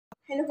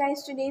Hello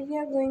guys, today we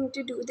are going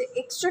to do the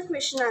extra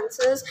question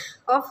answers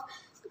of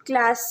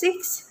Class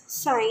 6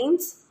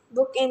 Science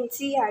book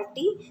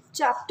NCERT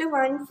Chapter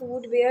 1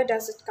 Food. Where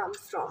does it come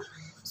from?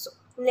 So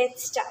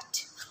let's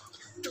start.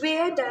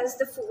 Where does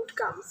the food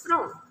come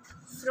from?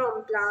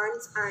 From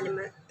plants and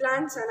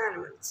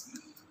animals.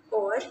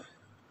 Or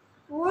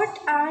what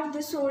are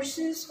the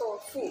sources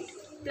of food?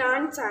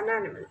 Plants and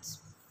animals.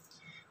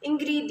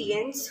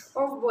 Ingredients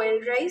of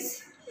boiled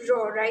rice,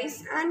 raw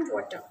rice and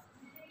water.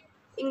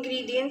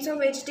 Ingredients of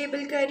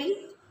vegetable curry: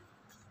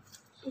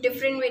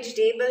 different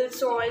vegetables,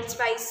 salt,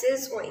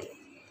 spices, oil.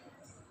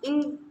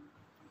 In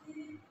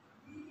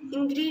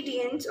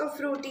ingredients of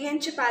roti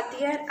and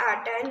chapati are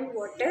atta and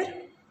water.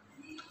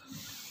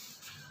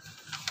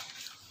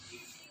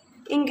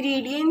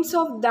 Ingredients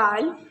of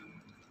dal: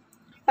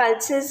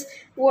 pulses,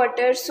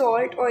 water,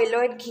 salt, oil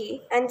or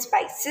ghee and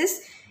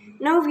spices.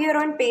 Now we are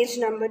on page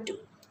number 2.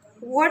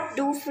 What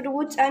do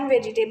fruits and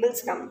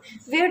vegetables come?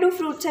 Where do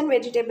fruits and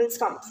vegetables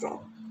come from?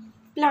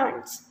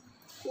 Plants.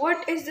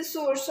 What is the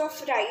source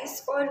of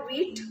rice or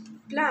wheat?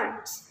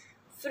 Plants.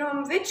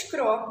 From which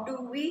crop do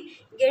we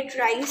get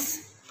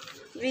rice?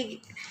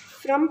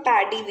 From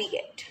paddy we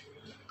get.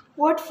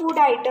 What food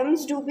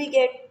items do we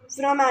get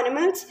from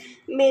animals?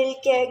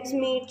 Milk, eggs,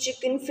 meat,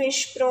 chicken,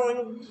 fish,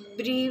 prawn,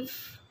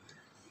 beef.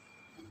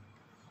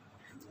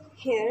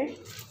 Here,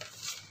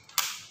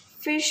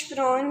 fish,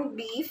 prawn,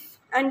 beef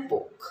and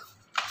pork.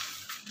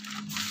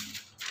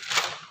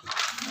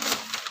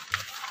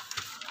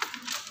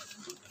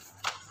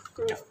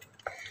 No.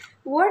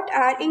 What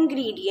are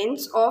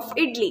ingredients of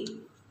idli?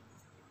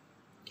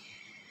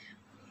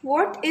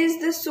 What is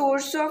the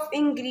source of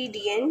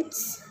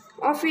ingredients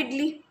of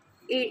idli?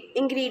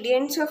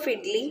 Ingredients of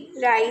idli: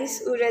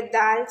 rice, urad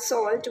dal,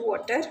 salt,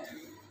 water.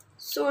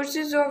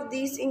 Sources of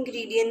these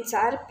ingredients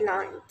are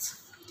plants.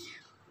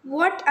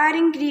 What are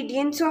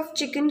ingredients of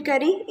chicken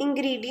curry?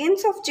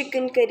 Ingredients of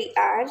chicken curry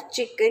are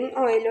chicken,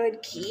 oil or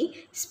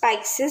ghee,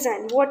 spices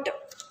and water.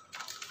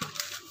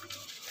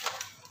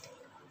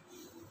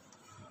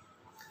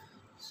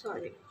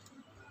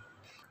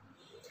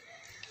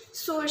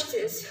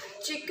 Sources: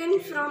 chicken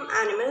from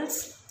animals,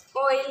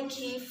 oil,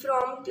 ghee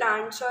from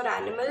plants or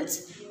animals.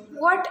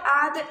 What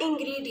are the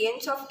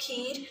ingredients of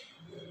kheer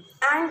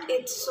and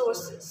its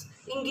sources?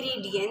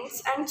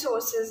 Ingredients and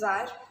sources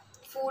are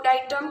food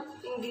item,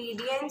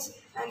 ingredients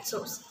and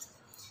sources.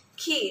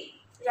 Kheer: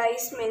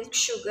 rice, milk,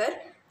 sugar,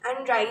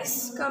 and rice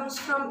comes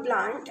from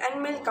plant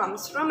and milk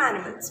comes from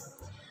animals.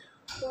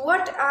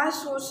 What are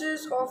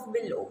sources of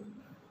below?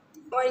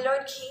 Oil or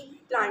ghee,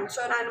 plants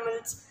or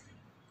animals.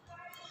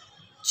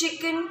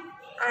 Chicken,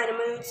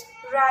 animals.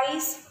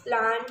 Rice,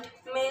 plant.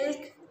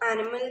 Milk,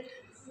 animal.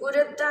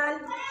 Urad dal,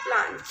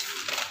 plant.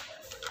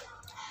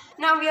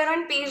 Now we are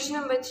on page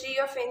number 3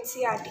 of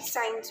NCERT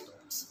science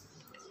books.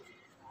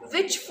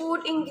 Which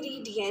food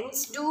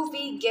ingredients do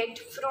we get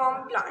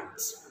from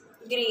plants?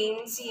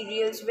 Grains,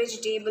 cereals,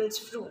 vegetables,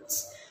 fruits.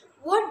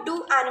 What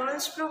do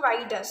animals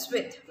provide us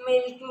with?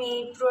 Milk,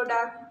 meat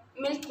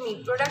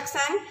products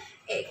and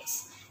eggs.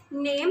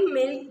 Name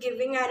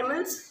milk-giving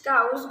animals: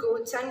 cows,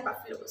 goats and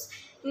buffaloes.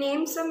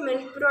 Name some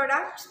milk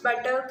products: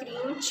 butter,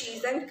 cream,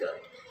 cheese and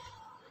curd.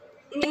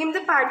 Name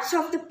the parts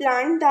of the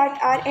plant that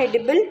are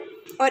edible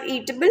or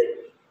eatable: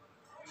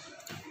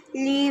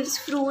 leaves,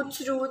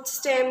 fruits, roots,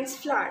 stems,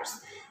 flowers.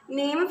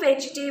 Name a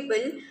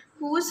vegetable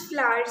whose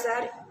flowers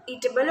are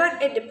eatable or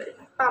edible: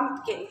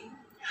 pumpkin.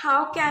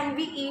 How can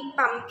we eat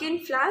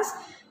pumpkin flowers?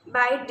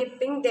 By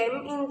dipping them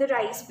in the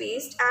rice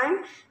paste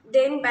and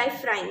then by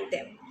frying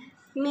them.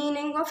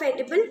 Meaning of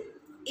edible: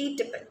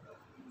 eatable.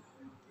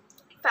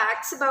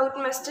 Facts about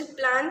mustard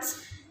plants: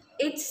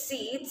 its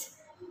seeds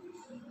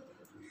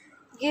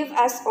give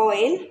us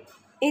oil.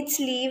 Its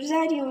leaves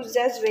are used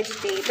as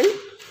vegetable.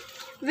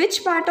 Which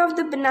part of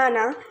the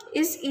banana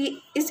is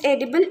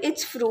edible?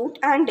 Its fruit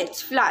and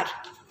its flower.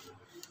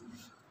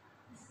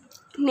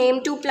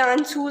 Name 2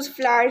 plants whose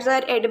flowers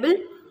are edible: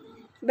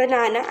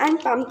 banana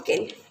and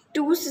pumpkin.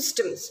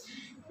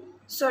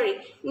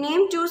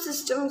 Name 2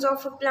 systems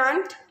of a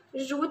plant: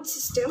 root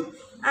system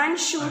and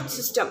shoot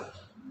system.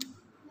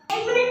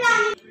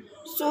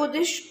 So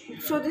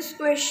this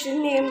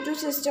question, name 2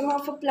 system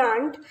of a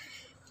plant,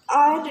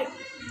 are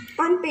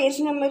on page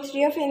number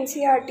 3 of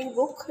NCERT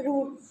book,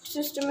 root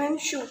system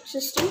and shoot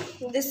system.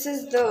 This is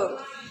the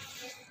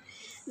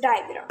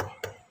diagram.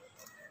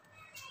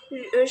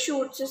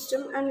 Shoot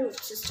system and root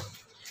system.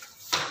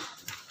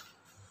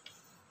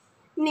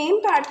 Name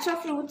parts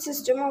of root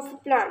system of a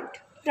plant: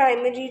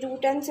 primary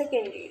root and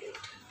secondary root.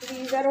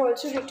 These are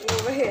also written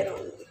over here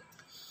only.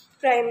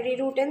 Primary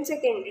root and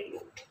secondary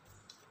root.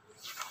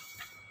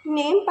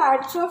 Name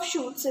parts of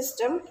shoot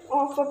system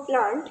of a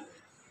plant.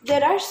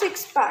 There are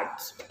 6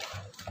 parts.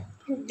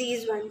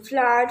 These one: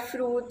 flower,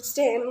 fruit,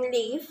 stem,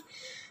 leaf,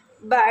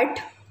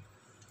 bud,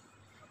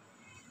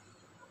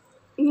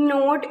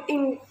 node,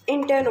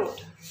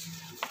 internode.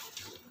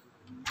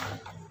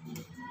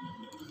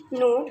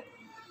 Node.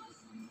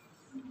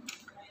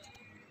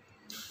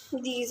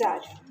 These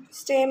are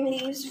stem,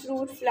 leaves,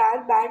 fruit, flower,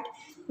 bud,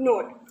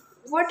 node.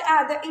 What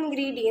are the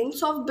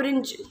ingredients of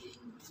brinjal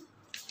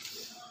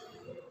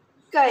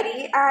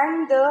curry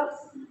and the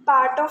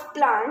part of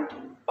plant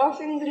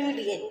of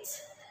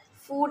ingredients?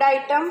 Food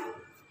item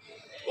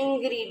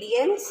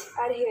ingredients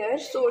are here.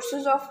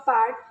 Sources of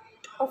part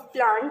of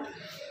plant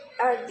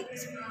are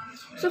these.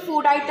 So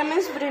food item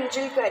is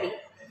brinjal curry.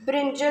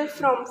 Brinjal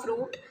from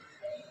fruit.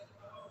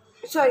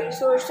 Sorry,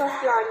 source of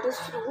plant is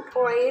fruit.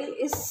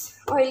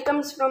 Oil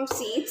comes from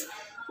seeds.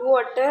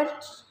 Water.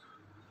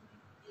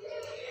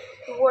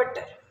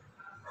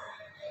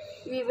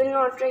 We will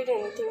not write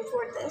anything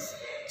for this.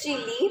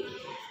 Chili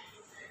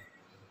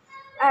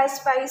as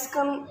spice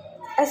come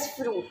as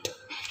fruit.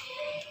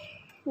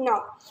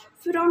 Now,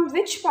 from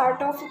which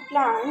part of a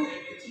plant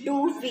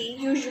do we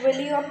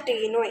usually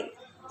obtain oil?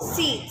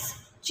 Seeds.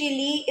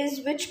 Chili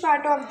is which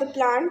part of the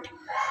plant?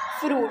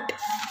 Fruit.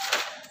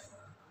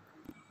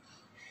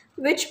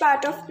 Which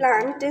part of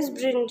plant is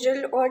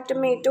brinjal or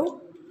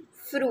tomato?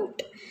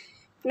 Fruit.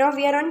 Now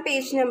we are on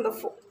page number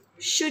 4.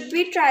 Should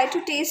we try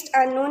to taste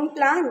unknown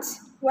plants?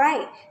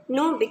 Why?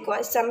 No,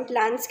 because some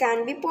plants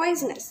can be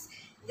poisonous.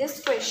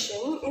 This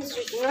question is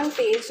written on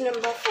page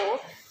number 4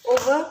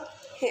 over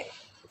here.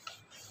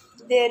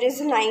 There is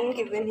a line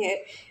given here.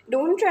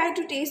 Don't try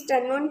to taste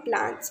unknown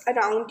plants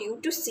around you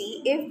to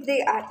see if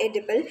they are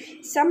edible.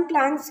 Some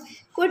plants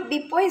could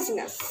be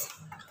poisonous.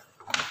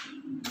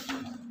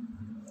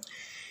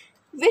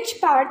 Which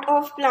part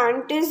of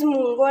plant is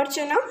moong or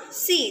chana?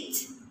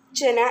 Seeds.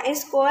 Chana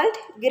is called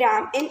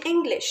gram in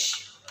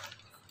English.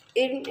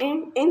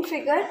 In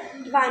figure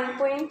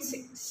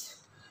 1.6.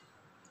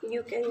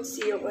 You can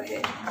see over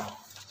here.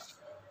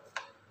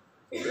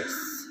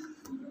 Yes.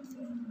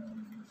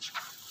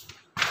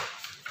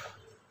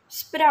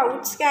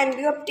 Sprouts can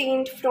be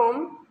obtained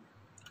from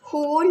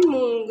whole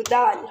moong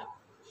dal.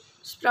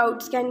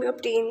 Sprouts can be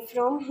obtained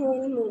from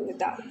whole moong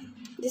dal.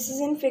 This is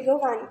in figure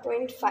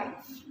 1.5.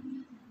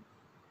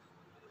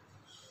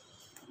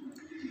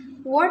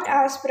 What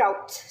are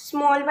sprouts?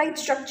 Small white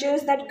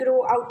structures that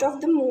grow out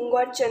of the moong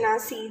or chana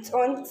seeds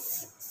on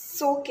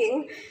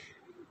soaking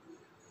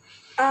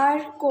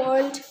are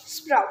called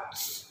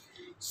sprouts.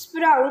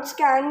 Sprouts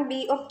can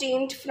be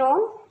obtained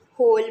from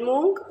whole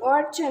moong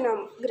or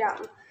chana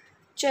gram.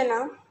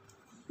 Chana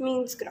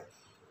means gram.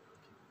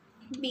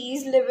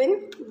 Bees live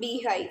in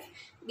beehive.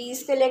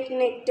 Bees collect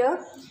nectar,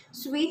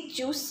 sweet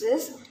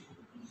juices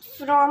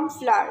from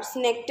flowers.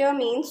 Nectar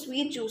means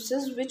sweet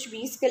juices which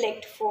bees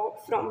collect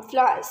from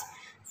flowers.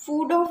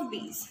 Food of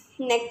bees.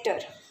 Nectar.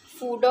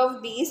 Food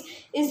of bees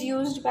is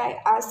used by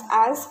us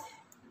as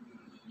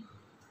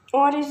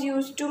or is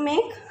used to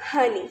make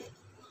honey.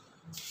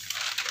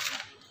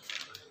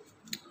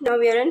 Now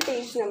we are on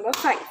page number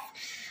 5.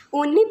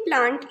 Only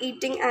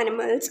plant-eating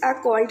animals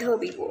are called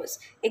herbivores.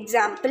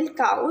 Example,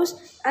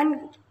 cows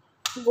and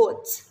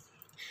goats.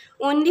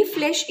 Only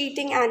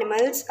flesh-eating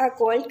animals are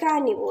called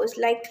carnivores,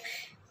 like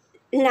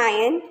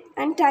lion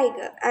and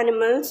tiger.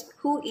 Animals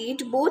who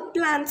eat both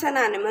plants and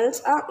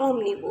animals are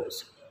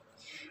omnivores.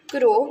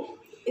 Crow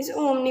is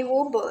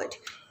omnivore bird.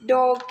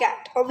 Dog,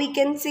 cat, or we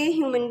can say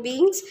human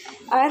beings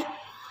are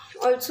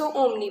also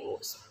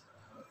omnivores.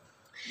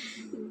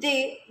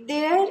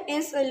 There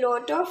is a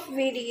lot of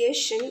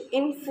variation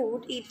in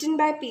food eaten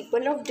by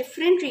people of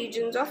different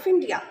regions of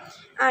India.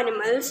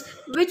 Animals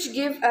which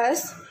give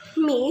us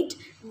meat,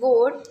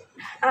 goat,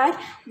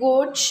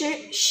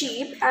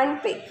 sheep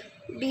and pig.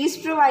 Bees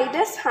provide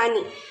us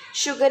honey.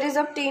 Sugar is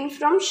obtained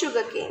from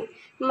sugarcane.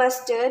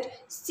 Mustard,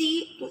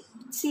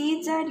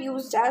 seeds are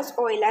used as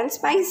oil and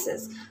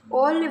spices.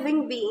 All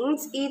living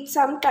beings eat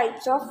some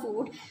types of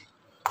food.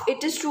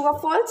 It is true or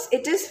false?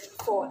 It is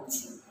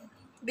false.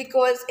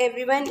 Because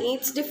everyone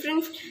eats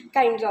different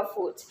kinds of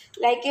foods.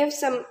 Like if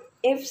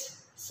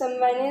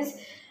someone is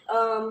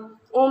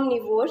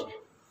omnivore,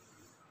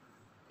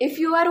 if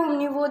you are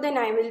omnivore, then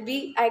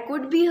I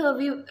could be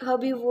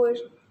herbivore.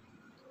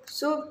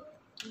 So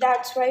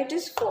that's why it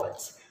is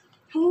false.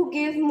 Who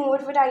give more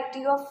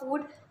variety of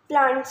food,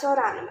 plants or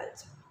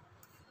animals?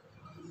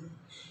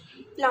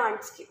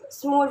 Plants give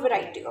us more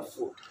variety of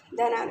food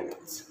than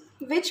animals.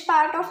 Which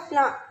part of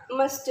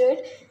mustard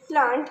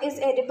plant is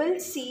edible?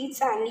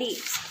 Seeds and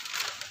leaves.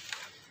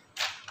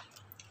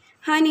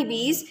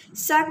 Honeybees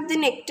suck the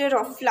nectar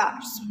of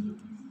flowers.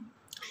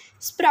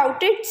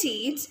 Sprouted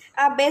seeds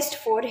are best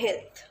for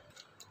health.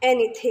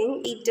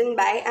 Anything eaten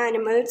by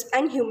animals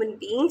and human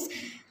beings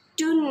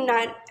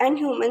and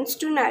humans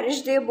to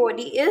nourish their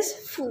body is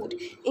food.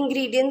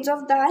 Ingredients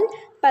of dal: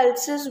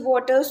 pulses,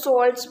 water,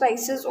 salt,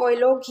 spices,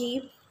 oil or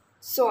ghee.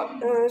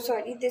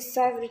 This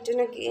I have written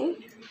again.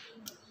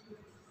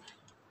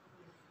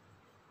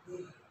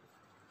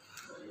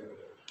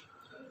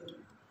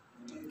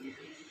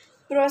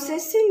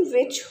 Process in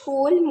which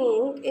whole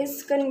moong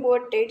is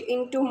converted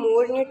into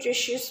more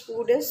nutritious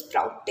food is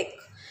sprouting.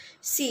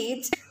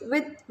 Seeds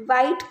with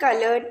white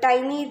colored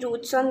tiny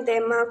roots on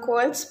them are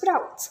called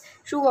sprouts.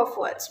 True or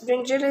false?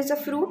 Brinjal is a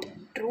fruit.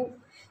 True.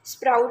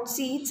 Sprouted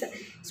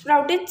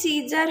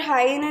seeds are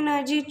high in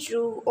energy.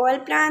 True. All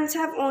plants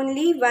have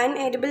only one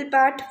edible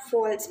part.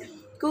 False.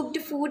 Cooked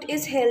food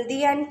is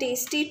healthy and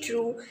tasty,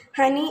 true.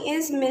 Honey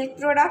is milk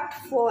product,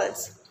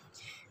 false.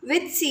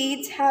 Which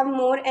seeds have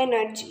more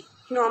energy?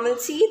 Normal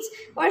seeds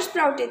or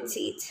sprouted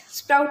seeds?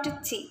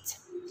 Sprouted seeds.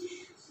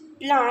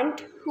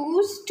 Plant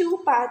whose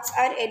two parts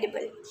are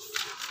edible?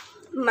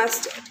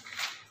 Mustard.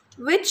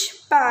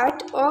 Which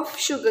part of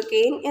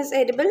sugarcane is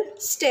edible?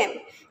 Stem.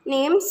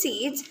 Name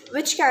seeds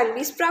which can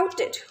be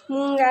sprouted.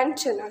 Moong and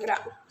chana gram.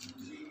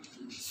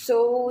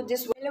 Hello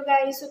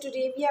guys, so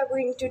today we are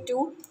going to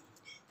do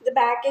the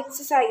back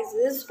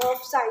exercises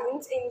of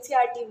Science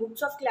NCERT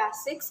books of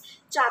Class 6,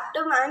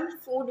 Chapter 1,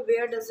 Food,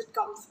 Where Does It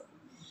Come From?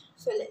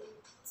 So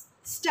let's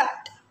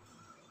start.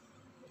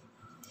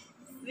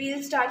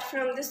 We'll start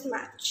from this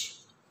match.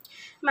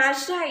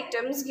 Match the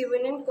items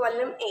given in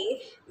column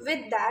A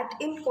with that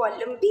in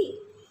column B.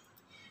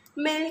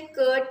 Milk,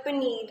 curd,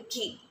 paneer,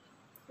 ghee.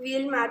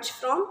 We'll match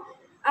from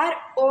are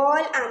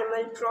all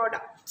animal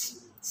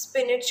products.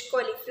 Spinach,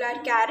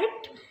 cauliflower,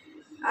 carrot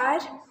are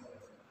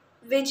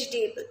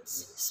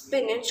vegetables.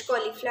 Spinach,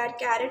 cauliflower,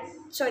 carrot.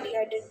 Sorry,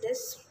 I did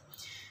this.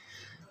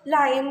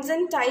 Lions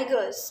and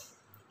tigers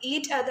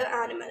eat other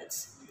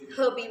animals.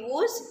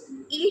 Herbivores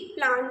eat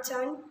plants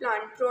and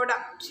plant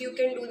products. You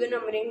can do the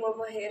numbering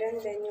over here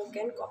and then you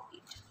can copy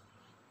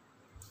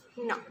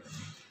it. Now,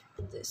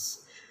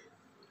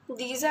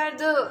 these are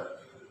the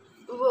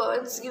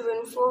words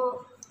given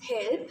for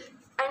help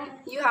and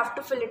you have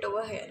to fill it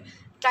over here.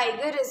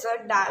 Tiger is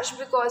a dash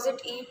because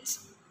it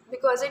eats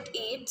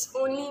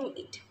only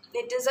meat.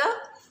 It is a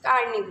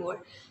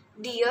carnivore.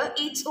 Deer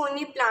eats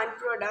only plant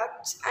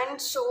products and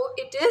so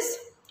it is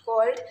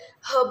called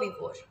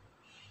herbivore.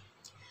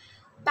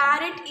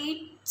 Parrot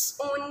eats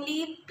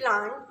only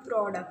plant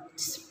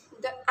products.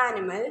 The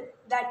animal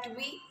that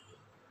we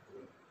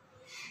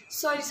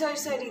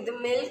the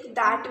milk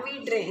that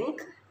we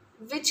drink,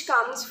 which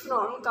comes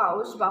from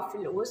cows,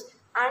 buffaloes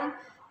and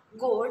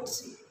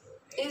goats,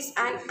 is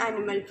an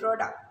animal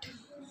product.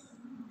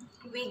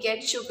 We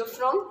get sugar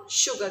from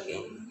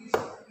sugarcane.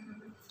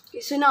 Okay,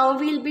 so now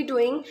we'll be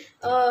doing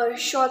a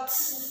short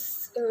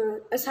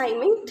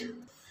assignment.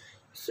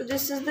 So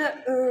this is the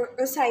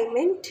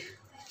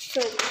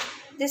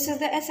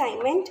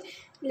assignment.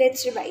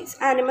 Let's revise.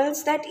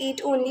 Animals that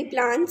eat only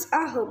plants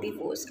are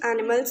herbivores.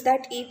 Animals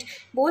that eat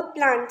both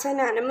plants and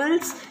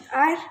animals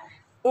are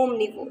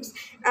omnivores.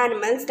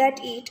 Animals that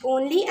eat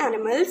only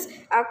animals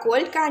are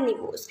called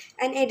carnivores.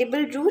 An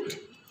edible root,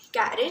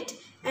 carrot.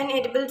 An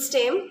edible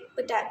stem,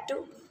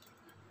 potato.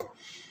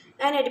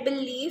 An edible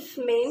leaf,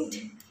 mint.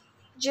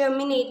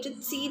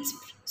 Germinated seeds,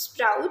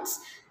 sprouts.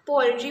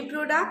 Poultry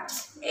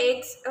products,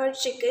 eggs or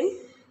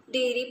chicken.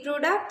 Dairy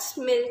products,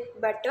 milk,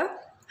 butter.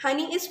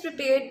 Honey is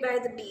prepared by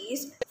the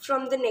bees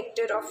from the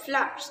nectar of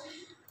flowers.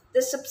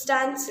 The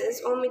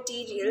substances or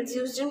materials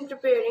used in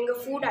preparing a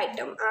food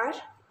item are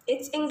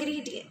its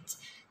ingredients.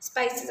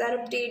 Spices are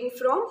obtained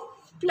from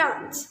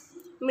plants.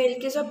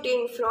 Milk is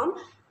obtained from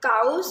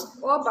cows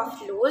or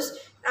buffaloes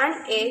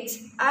and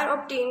eggs are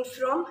obtained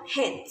from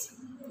hens.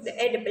 The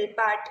edible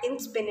part in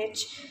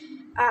spinach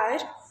are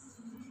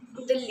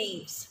the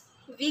leaves.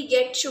 We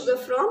get sugar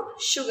from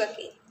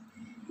sugarcane.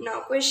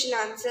 Now question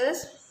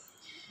answers.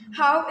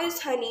 How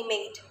is honey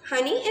made?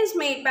 Honey is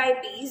made by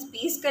bees.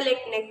 Bees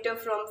collect nectar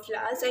from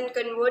flowers and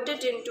convert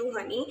it into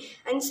honey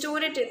and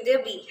store it in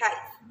their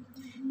beehive.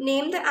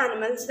 Name the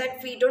animals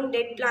that feed on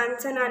dead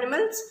plants and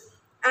animals.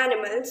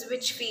 Animals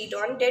which feed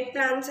on dead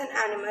plants and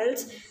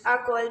animals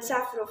are called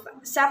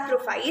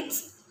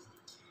saprophytes.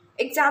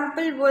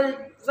 Example: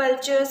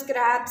 vultures,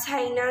 crabs,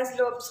 hyenas,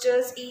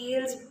 lobsters,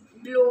 eels,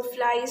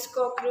 blowflies,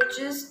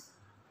 cockroaches,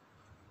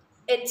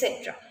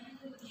 etc.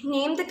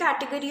 Name the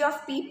category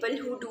of people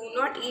who do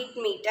not eat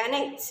meat and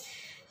eggs.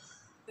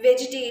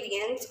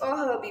 Vegetarians or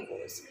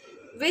herbivores.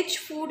 Which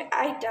food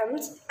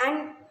items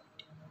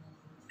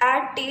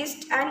add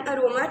taste and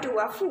aroma to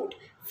our food?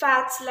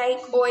 Fats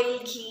like oil,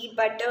 ghee,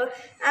 butter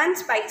and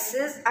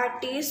spices add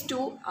taste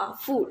to our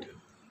food.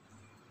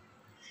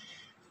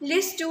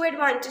 List 2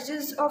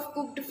 advantages of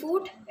cooked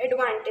food.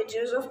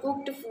 Advantages of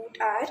cooked food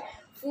are: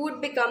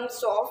 food becomes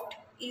soft,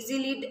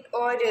 easily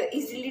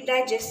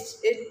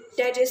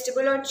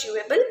digestible or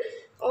chewable,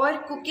 or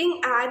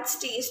cooking adds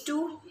taste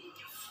to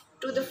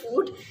the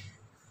food,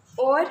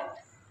 or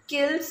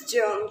kills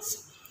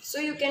germs. So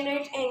you can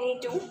write any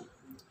two.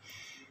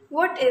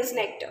 What is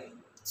nectar?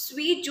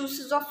 Sweet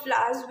juices of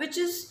flowers which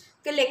is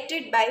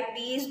collected by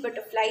bees,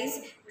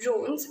 butterflies,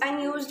 drones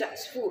and used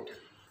as food.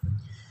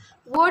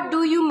 What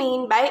do you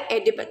mean by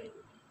edible?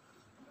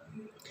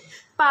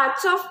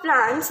 Parts of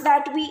plants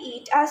that we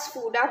eat as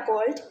food are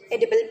called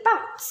edible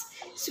parts.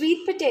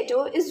 Sweet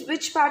potato is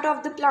which part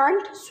of the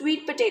plant?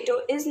 Sweet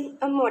potato is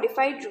a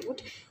modified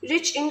root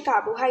rich in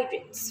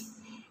carbohydrates.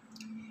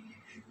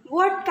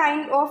 What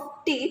kind of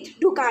teeth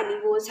do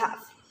carnivores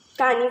have?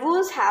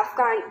 Carnivores have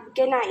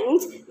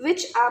canines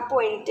which are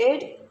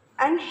pointed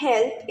and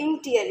help in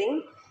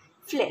tearing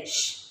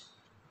flesh.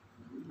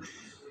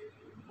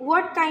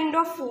 What kind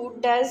of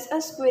food does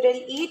a squirrel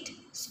eat?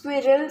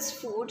 Squirrels'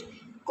 food: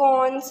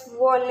 corns,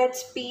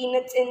 walnuts,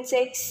 peanuts,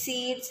 insects,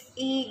 seeds,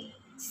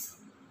 eggs,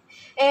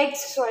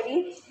 eggs,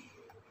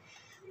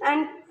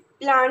 and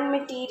plant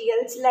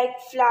materials like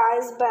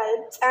flowers,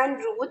 bulbs, and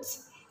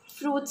roots,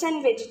 fruits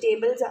and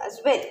vegetables as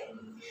well.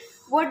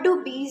 Why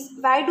do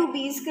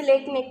bees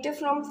collect nectar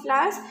from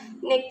flowers?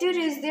 Nectar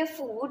is their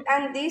food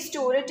and they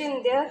store it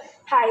in their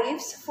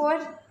hives for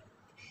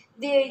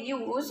their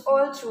use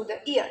all through the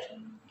year.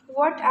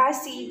 What are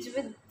seeds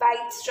with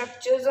white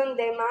structures on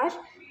them are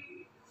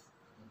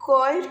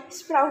called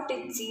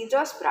sprouted seeds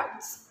or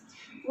sprouts.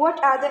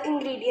 What are the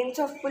ingredients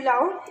of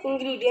pulao?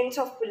 Ingredients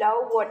of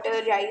pulao: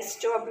 water, rice,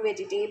 chopped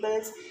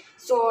vegetables,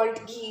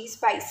 salt, ghee,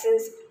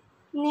 spices.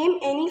 Name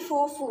any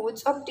four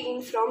foods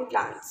obtained from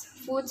plants.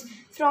 Foods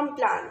from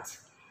plants: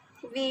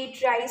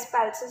 wheat, rice,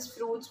 pulses,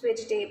 fruits,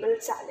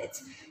 vegetables,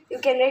 salads. You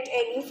can write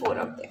any four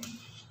of them.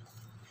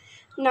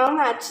 Now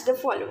match the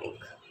following: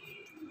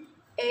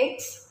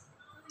 eggs,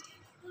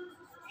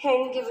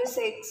 hen gives us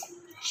eggs,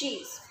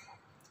 cheese.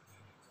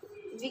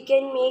 We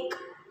can make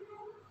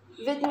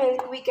With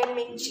milk, we can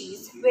make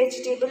cheese.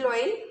 Vegetable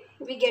oil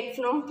we get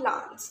from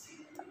plants.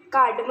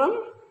 Cardamom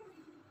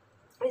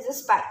is a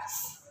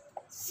spice.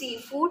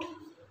 Seafood,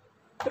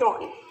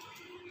 prawn.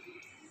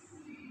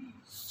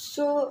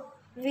 So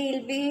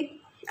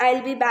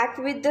I'll be back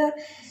with the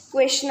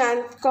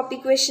copy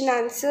question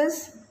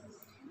answers.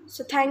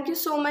 So thank you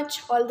so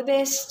much. All the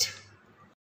best.